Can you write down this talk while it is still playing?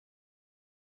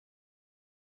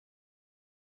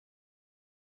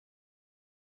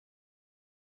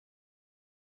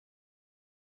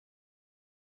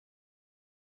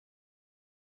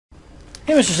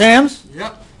Hey, Mr. Sams.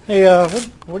 Yep. Hey,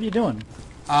 what are you doing?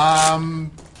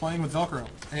 Playing with Velcro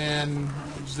and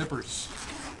zippers.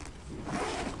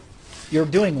 You're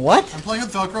doing what? I'm playing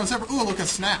with Velcro and zipper. Ooh, look, a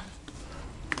snap.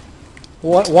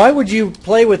 Why would you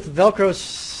play with Velcro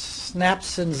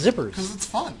snaps and zippers? Because it's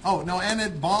fun. Oh, no, and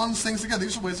it bonds things together.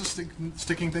 These are ways of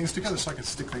sticking things together, so I can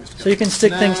stick things together. So you can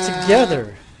stick things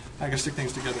together. I can stick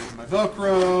things together with my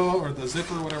Velcro or the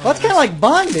zipper or whatever. Well, that's kind of like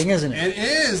bonding, isn't it? It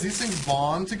is. These things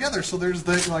bond together. So there's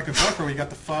like a Velcro, you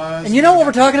got the fuzz. And you know what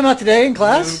we're talking about today in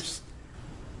class? Oops.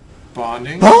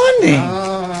 Bonding.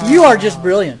 Bonding! You are just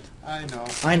brilliant. I know.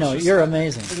 I know. You're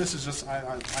amazing. This is just,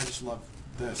 I just love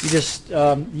this. You just,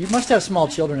 you must have small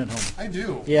children at home. I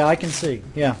do. Yeah, I can see.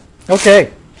 Yeah.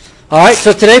 Okay. All right.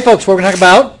 So today, folks, we're going to talk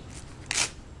about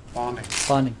Bonding.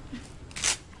 bonding.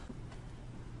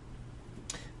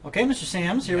 Okay, Mr.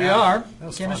 Sams, here we Yeah, are. that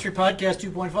was Chemistry Podcast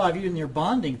 2.5. You and your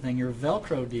bonding thing, your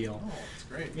Velcro deal. Oh, that's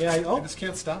great. Yeah. I just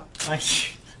can't stop.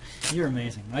 You're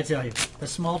amazing. I tell you, the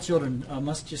small children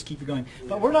must just keep you going.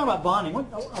 But we're talking about bonding.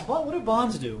 What do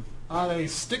bonds do? They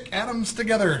stick atoms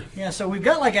together. Yeah. So we've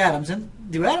got like atoms, and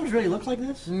do atoms really look like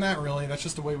this? Not really. That's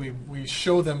just the way we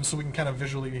show them, so we can kind of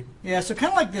visually. Yeah. So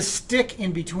kind of like this stick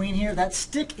in between here. That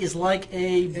stick is like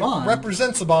a bond. It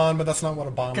represents a bond, but that's not what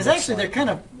a bond. Because actually, they're kind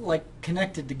of like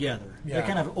connected together. Yeah. They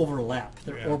kind of overlap.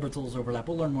 Their orbitals overlap.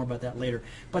 We'll learn more about that later.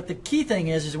 But the key thing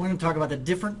is we're going to talk about the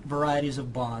different varieties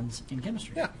of bonds in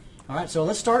chemistry. Yeah. All right. So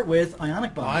let's start with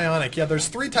ionic bonds. Ionic. Yeah. There's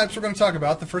three types we're going to talk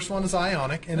about. The first one is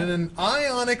ionic, and in an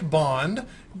ionic bond,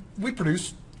 we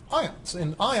produce ions.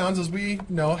 And ions, as we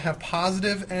know, have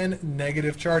positive and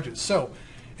negative charges. So,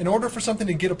 in order for something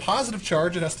to get a positive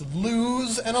charge, it has to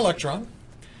lose an electron.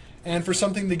 And for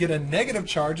something to get a negative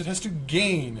charge, it has to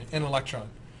gain an electron.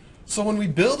 So when we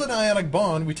build an ionic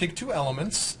bond, we take two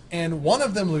elements, and one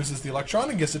of them loses the electron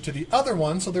and gives it to the other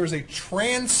one, so there's a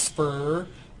transfer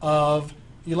of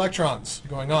electrons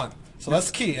going on. So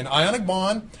that's key. An ionic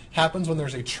bond happens when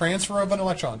there's a transfer of an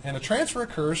electron, and a transfer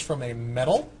occurs from a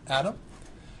metal atom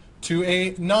to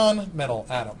a non-metal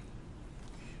atom.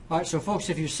 All right, so folks,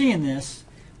 if you're seeing this,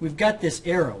 we've got this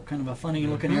arrow, kind of a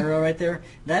funny-looking arrow right there.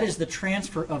 That is the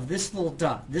transfer of this little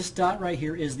dot. This dot right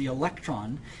here is the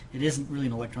electron. It isn't really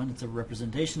an electron. It's a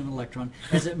representation of an electron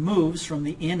as it moves from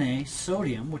the Na,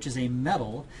 sodium, which is a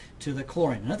metal, to the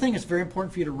chlorine. Another thing that's very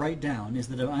important for you to write down is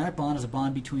that an ionic bond is a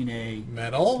bond between a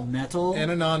Metal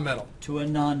and a non-metal. To a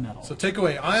non-metal. So take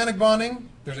away ionic bonding,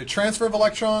 there's a transfer of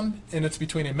electron, and it's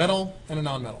between a metal and a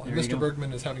non-metal. And Mr.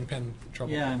 Bergmann is having pen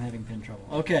trouble. Yeah, I'm having pen trouble.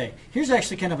 Okay, here's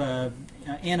actually kind of a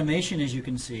animation, as you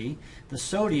can see. The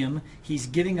sodium, he's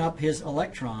giving up his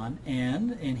electron,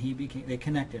 and they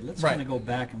connected. Let's kind of go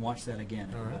back and watch that again,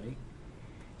 everybody. Right.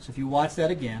 So if you watch that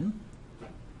again,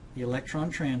 the electron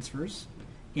transfers,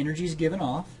 energy is given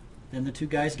off, then the two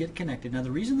guys get connected. Now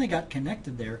the reason they got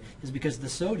connected there is because the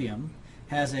sodium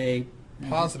has a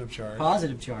positive charge.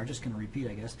 Positive charge, just going to repeat,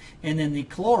 I guess. And then the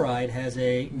chloride has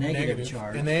a negative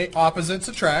charge. And they opposites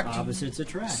attract. Opposites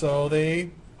attract. So they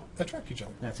attract each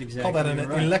other. That's exactly right. Call that an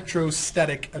right.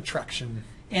 electrostatic attraction.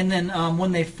 And then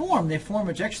when they form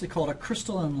what's actually called a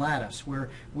crystalline lattice, where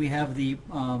we have the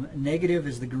negative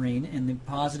is the green and the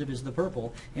positive is the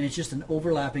purple, and it's just an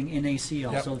overlapping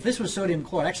NaCl. Yep. So if this was sodium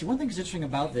chloride, actually one thing that's interesting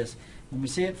about this, when we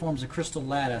say it forms a crystal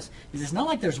lattice, is it's not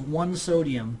like there's one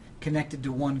sodium connected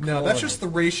to one chloride. No, that's just the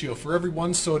ratio. For every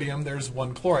one sodium, there's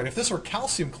one chloride. If this were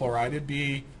calcium chloride, it'd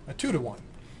be a 2 to 1.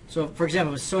 So, for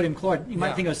example, with sodium chloride, you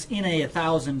might think of Na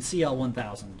 1000, Cl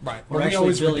 1000. Right. Or we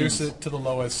always reduce it to the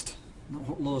lowest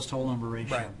whole number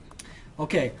ratio. Right.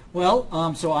 Okay,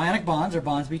 well, so ionic bonds are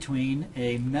bonds between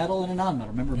a metal and a nonmetal.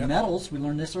 Remember, metals, we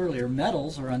learned this earlier,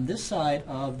 metals are on this side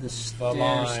of the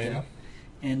stair step,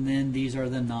 and then these are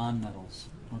the nonmetals.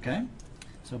 Okay?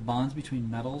 So bonds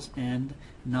between metals and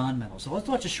nonmetals. So let's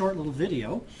watch a short little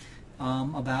video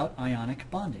about ionic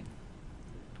bonding.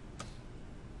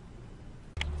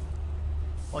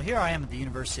 Well, here I am at the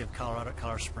University of Colorado at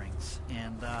Colorado Springs,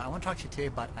 and I want to talk to you today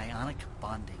about ionic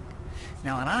bonding.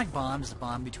 Now, an ionic bond is a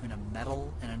bond between a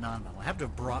metal and a nonmetal. I have to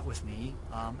have brought with me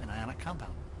an ionic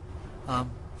compound.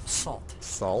 Salt.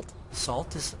 Salt?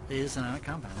 Salt is an ionic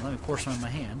compound. Let me pour some in my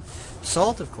hand.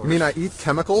 Salt, of course. You mean I eat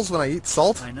chemicals when I eat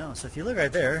salt? I know. So if you look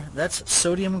right there, that's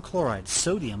sodium chloride.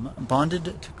 Sodium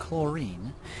bonded to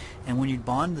chlorine. And when you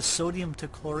bond the sodium to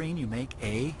chlorine, you make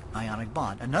a ionic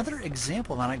bond. Another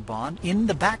example of ionic bond in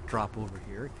the backdrop over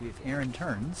here, if Aaron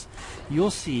turns, you'll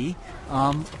see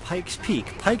Pikes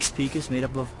Peak. Pikes Peak is made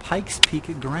up of Pikes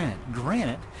Peak granite.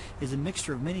 Granite is a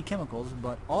mixture of many chemicals,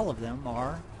 but all of them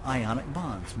are ionic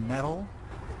bonds. Metal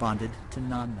bonded to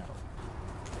nonmetal.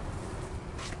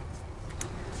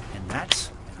 And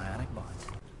that's an ionic bond.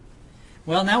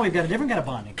 Well, now we've got a different kind of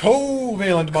bonding.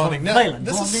 Covalent bonding. Now, Covalent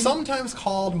this bonding. is sometimes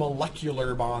called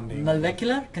molecular bonding.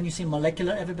 Molecular? Can you see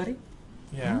molecular, everybody?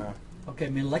 Yeah. Okay,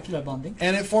 molecular bonding.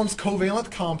 And it forms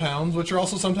covalent compounds, which are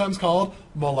also sometimes called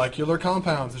molecular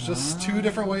compounds. It's just two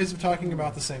different ways of talking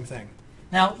about the same thing.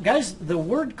 Now, guys, the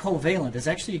word covalent is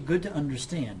actually good to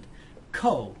understand.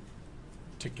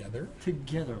 Together.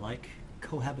 Together, like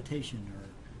cohabitation or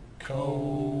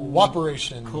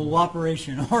Cooperation.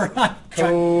 cooperation, or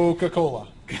Coca-Cola.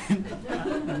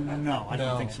 no, I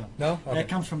don't think so. No? Okay. That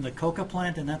comes from the coca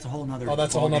plant, and that's a whole nother. Oh,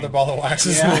 that's a whole ballgame. other ball of wax.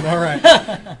 Yeah. All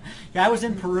right. Yeah, I was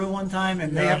in Peru one time,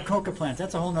 and they Yeah. have coca plants.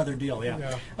 That's a whole other deal. Yeah.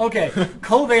 Yeah. Okay,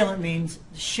 covalent means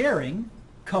sharing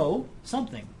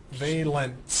something.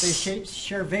 Valence. They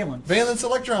share valence. Valence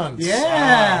electrons. Yeah.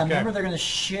 Ah, okay. Remember, they're going to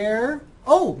share.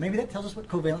 Oh, maybe that tells us what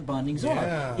covalent bondings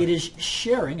Yeah. are. It is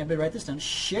sharing. I better write this down.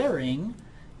 Sharing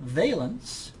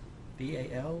valence,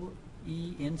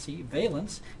 V-A-L-E-N-C,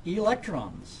 valence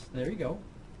electrons. There you go.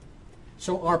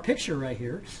 So our picture right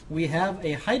here, we have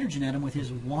a hydrogen atom with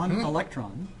his one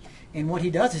electron, and what he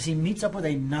does is he meets up with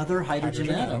another hydrogen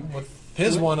atom with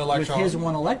his one electron. With his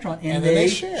one electron, and then they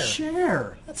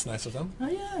share. That's nice of them. Oh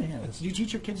yeah. Do you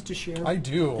teach your kids to share? I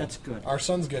do. That's good. Our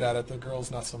son's good at it. The girls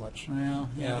not so much. Well,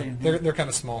 yeah, they're kind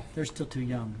of small. they're still too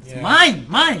young. It's Yeah.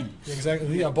 Mine.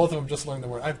 Exactly. Yeah, both of them just learned the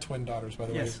word. I have twin daughters, by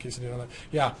the way, Yes. in case you didn't know that.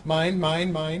 Yeah,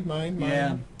 mine.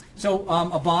 Yeah. So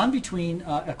a bond between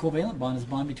a covalent bond is a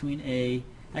bond between a.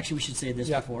 Actually, we should say this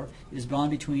before. It is bond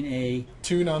between a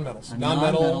two nonmetals. A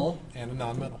Non-metal nonmetal and a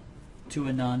nonmetal. to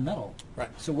a nonmetal. Right.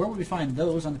 So where would we find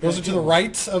those on the? Those are to the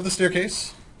right of the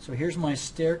staircase. So here's my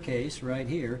staircase right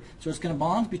here. So it's going to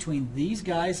bond between these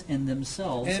guys and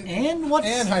themselves and what's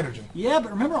and hydrogen. Yeah,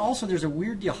 but remember also there's a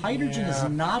weird deal. Hydrogen Yeah.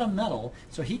 is not a metal,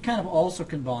 so he kind of also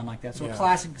can bond like that. So Yeah. a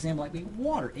classic example like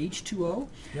water, H2O.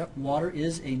 Yep. Water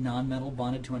is a nonmetal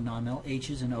bonded to a nonmetal.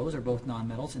 H's and O's are both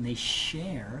nonmetals, and they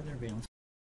share their valence.